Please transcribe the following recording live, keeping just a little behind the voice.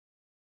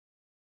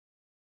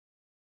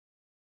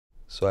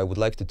So I would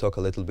like to talk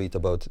a little bit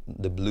about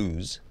the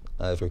blues.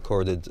 I've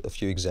recorded a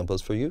few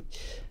examples for you.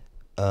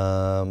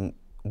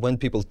 When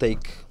people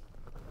take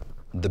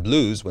the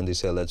blues, when they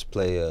say let's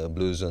play a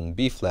blues on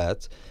B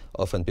flat,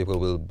 often people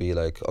will be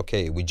like,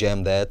 okay, we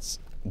jam that,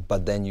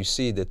 but then you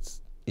see that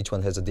each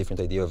one has a different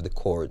idea of the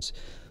chords.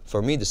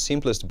 For me, the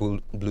simplest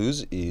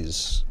blues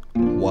is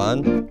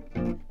 1,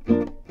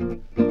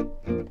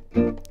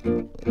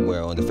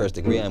 where on the first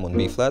degree I'm on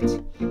B flat,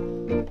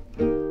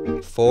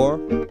 4,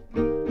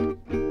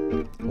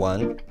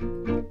 1,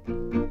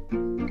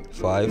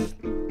 5,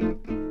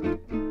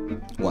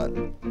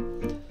 1.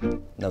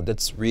 Now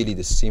that's really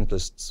the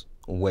simplest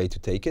way to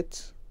take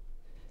it.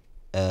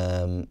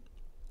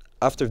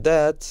 After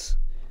that,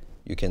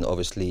 you can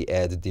obviously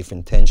add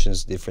different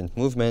tensions, different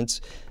movements,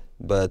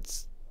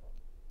 but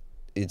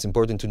it's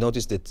important to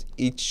notice that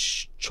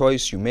each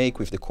choice you make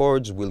with the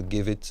chords will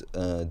give it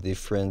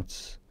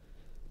different,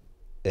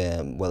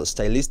 well,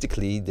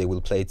 stylistically, they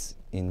will play it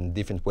in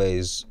different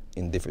ways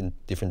in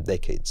different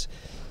decades.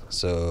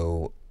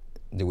 So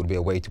there will be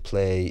a way to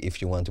play if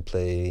you want to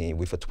play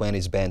with a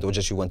 20s band or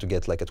just you want to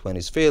get like a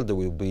 20s feel. There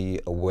will be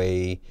a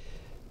way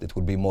that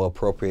would be more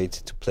appropriate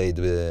to play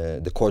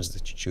the chords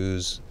that you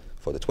choose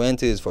for the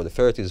 20s, for the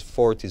 30s,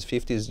 40s,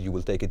 50s. You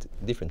will take it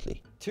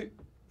differently. 2,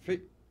 3.